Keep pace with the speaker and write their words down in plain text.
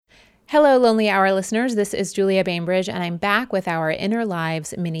Hello, Lonely Hour listeners. This is Julia Bainbridge, and I'm back with our Inner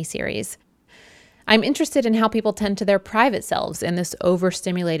Lives mini-series. I'm interested in how people tend to their private selves in this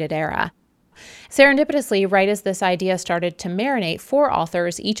overstimulated era. Serendipitously, right as this idea started to marinate, 4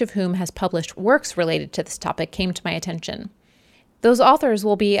 authors, each of whom has published works related to this topic, came to my attention. Those authors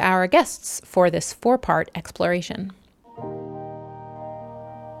will be our guests for this 4-part exploration.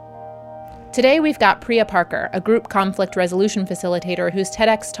 Today we've got Priya Parker, a group conflict resolution facilitator whose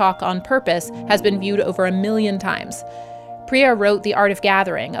TEDx talk on purpose has been viewed over 1 million times. Priya wrote The Art of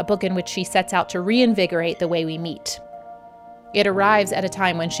Gathering, a book in which she sets out to reinvigorate the way we meet. It arrives at a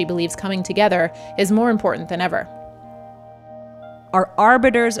time when she believes coming together is more important than ever. Our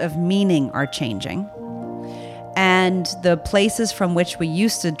arbiters of meaning are changing, and the places from which we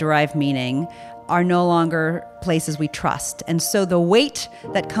used to derive meaning are no longer places we trust. And so the weight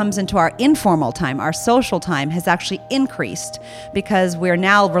that comes into our informal time, our social time, has actually increased because we're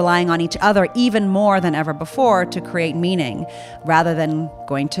now relying on each other even more than ever before to create meaning, rather than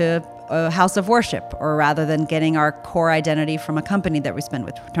going to a house of worship, or rather than getting our core identity from a company that we spent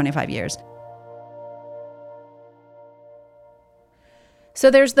with 25 years. So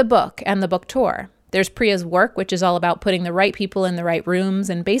there's the book and the book tour. There's Priya's work, which is all about putting the right people in the right rooms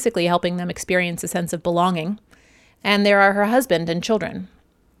and basically helping them experience a sense of belonging. And there are her husband and children.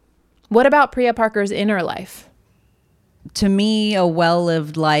 What about Priya Parker's inner life? To me, a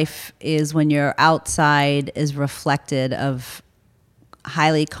well-lived life is when your outside is reflected of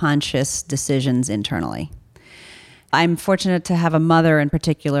highly conscious decisions internally. I'm fortunate to have a mother in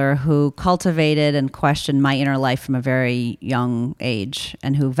particular who cultivated and questioned my inner life from a very young age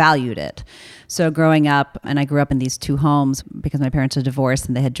and who valued it. So growing up, and I grew up in these 2 homes because my parents were divorced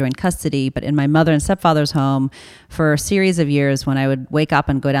and they had joint custody, but in my mother and stepfather's home for a series of years, when I would wake up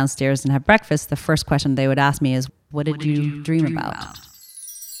and go downstairs and have breakfast, the first question they would ask me is, what did you dream about?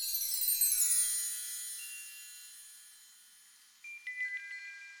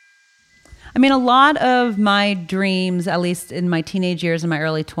 I mean, a lot of my dreams, at least in my teenage years and my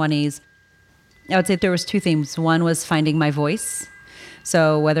early 20s, I would say there was 2 themes. One was finding my voice.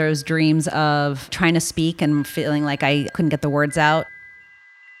 So whether it was dreams of trying to speak and feeling like I couldn't get the words out,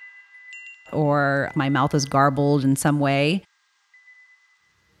 or my mouth was garbled in some way.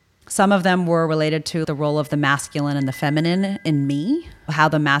 Some of them were related to the role of the masculine and the feminine in me, how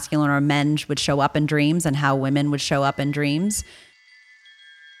the masculine or men would show up in dreams and how women would show up in dreams.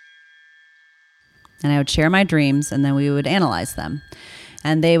 And I would share my dreams, and then we would analyze them.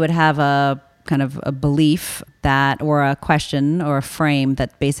 And they would have a kind of a belief that, or a question or a frame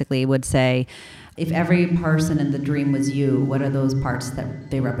that basically would say, if every person in the dream was you, what are those parts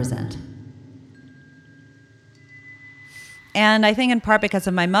that they represent? And I think in part because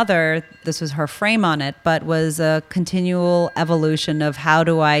of my mother, this was her frame on it, but was a continual evolution of how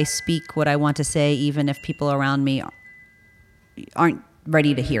do I speak what I want to say, even if people around me aren't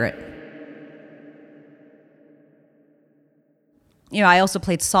ready to hear it. You know, I also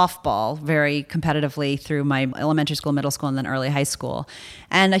played softball very competitively through my elementary school, middle school, and then early high school.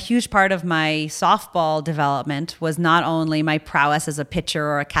 And a huge part of my softball development was not only my prowess as a pitcher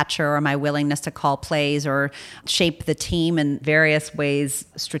or a catcher or my willingness to call plays or shape the team in various ways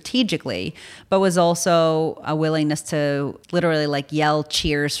strategically, but was also a willingness to literally like yell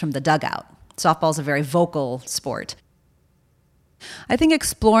cheers from the dugout. Softball is a very vocal sport. I think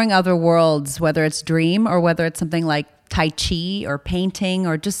exploring other worlds, whether it's dream or whether it's something like Tai Chi or painting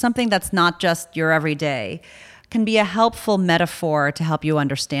or just something that's not just your everyday, can be a helpful metaphor to help you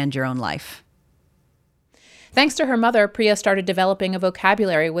understand your own life. Thanks to her mother, Priya started developing a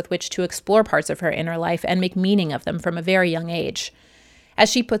vocabulary with which to explore parts of her inner life and make meaning of them from a very young age. As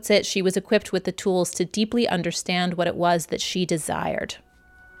she puts it, she was equipped with the tools to deeply understand what it was that she desired.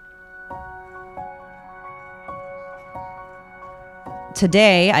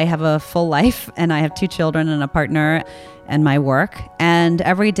 Today, I have a full life, and I have 2 children and a partner and my work. And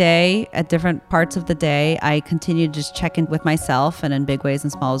every day, at different parts of the day, I continue to just check in with myself, and in big ways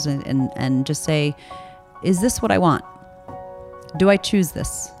and small ways, and just say, is this what I want? Do I choose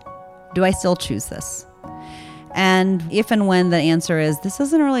this? Do I still choose this? And if and when the answer is, this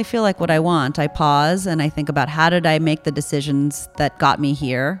doesn't really feel like what I want, I pause and I think about how did I make the decisions that got me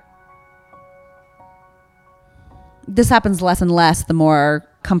here? This happens less and less the more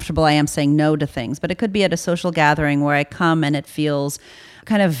comfortable I am saying no to things, but it could be at a social gathering where I come and it feels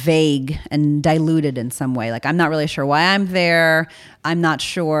kind of vague and diluted in some way. Like I'm not really sure why I'm there. I'm not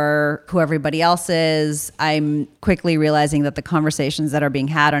sure who everybody else is. I'm quickly realizing that the conversations that are being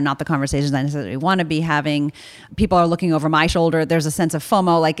had are not the conversations I necessarily want to be having. People are looking over my shoulder. There's a sense of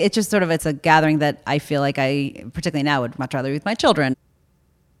FOMO. Like it's just sort of, it's a gathering that I feel like I, particularly now, would much rather be with my children.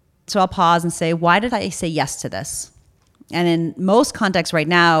 So I'll pause and say, why did I say yes to this? And in most contexts right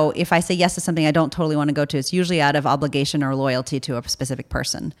now, if I say yes to something I don't totally want to go to, it's usually out of obligation or loyalty to a specific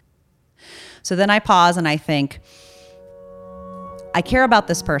person. So then I pause and I think, I care about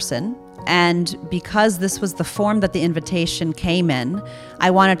this person. And because this was the form that the invitation came in, I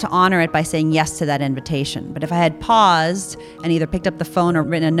wanted to honor it by saying yes to that invitation. But if I had paused and either picked up the phone or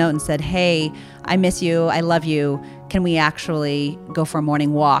written a note and said, hey, I miss you, I love you, can we actually go for a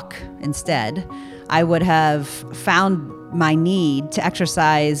morning walk instead? I would have found my need to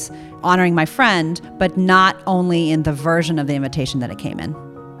exercise honoring my friend, but not only in the version of the invitation that it came in.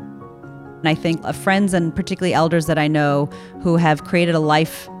 And I think friends and particularly elders that I know who have created a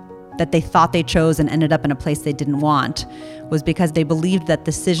life that they thought they chose and ended up in a place they didn't want was because they believed that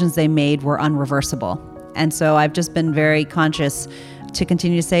decisions they made were unreversible. And so I've just been very conscious to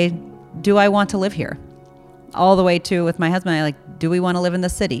continue to say, do I want to live here? All the way to with my husband, I like, do we want to live in the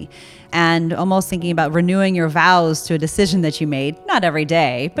city? And almost thinking about renewing your vows to a decision that you made, not every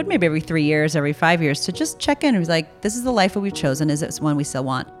day, but maybe every 3 years, every 5 years, to just check in and be like, this is the life that we've chosen. Is it one we still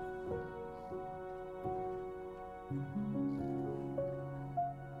want?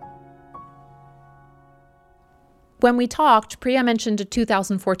 When we talked, Priya mentioned a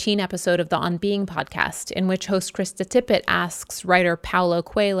 2014 episode of the On Being podcast in which host Krista Tippett asks writer Paulo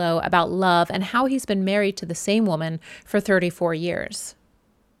Coelho about love and how he's been married to the same woman for 34 years.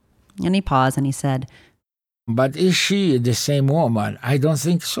 And he paused and he said, but is she the same woman? I don't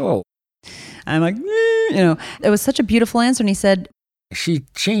think so. I'm like, it was such a beautiful answer. And he said, she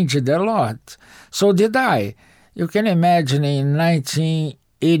changed a lot. So did I. You can imagine in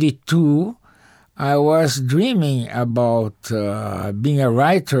 1982, I was dreaming about being a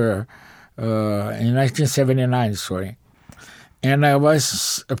writer in 1979, And I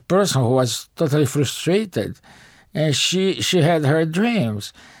was a person who was totally frustrated. And she had her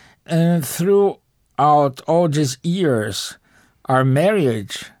dreams. And throughout all these years, our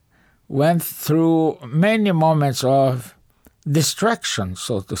marriage went through many moments of destruction,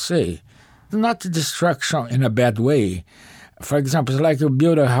 so to say. Not destruction in a bad way. For example, it's like you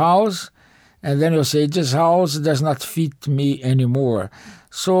build a house, and then you say, this house does not fit me anymore.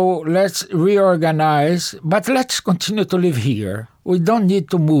 So let's reorganize, but let's continue to live here. We don't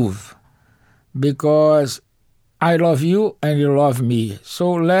need to move because I love you and you love me.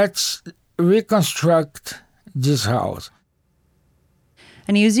 So let's reconstruct this house.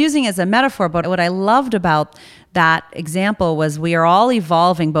 And he was using it as a metaphor, but what I loved about that example was we are all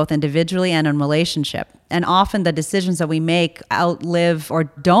evolving both individually and in relationship. And often the decisions that we make outlive or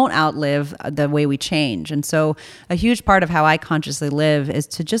don't outlive the way we change. And so a huge part of how I consciously live is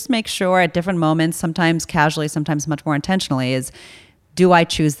to just make sure at different moments, sometimes casually, sometimes much more intentionally, is, do I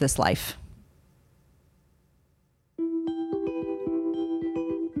choose this life?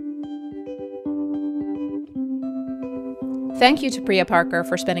 Thank you to Priya Parker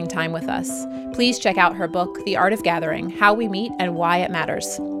for spending time with us. Please check out her book, The Art of Gathering, How We Meet and Why It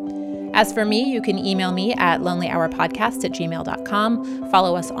Matters. As for me, you can email me at lonelyhourpodcast@gmail.com,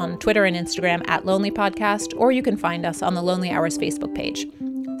 follow us on Twitter and Instagram @lonelypodcast, or you can find us on the Lonely Hours Facebook page.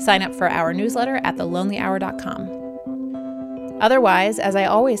 Sign up for our newsletter at thelonelyhour.com. Otherwise, as I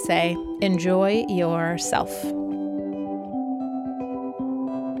always say, enjoy yourself.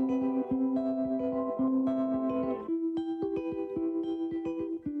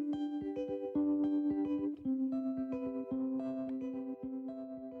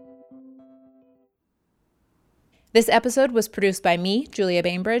 This episode was produced by me, Julia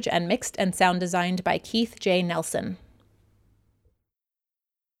Bainbridge, and mixed and sound designed by Keith J. Nelson.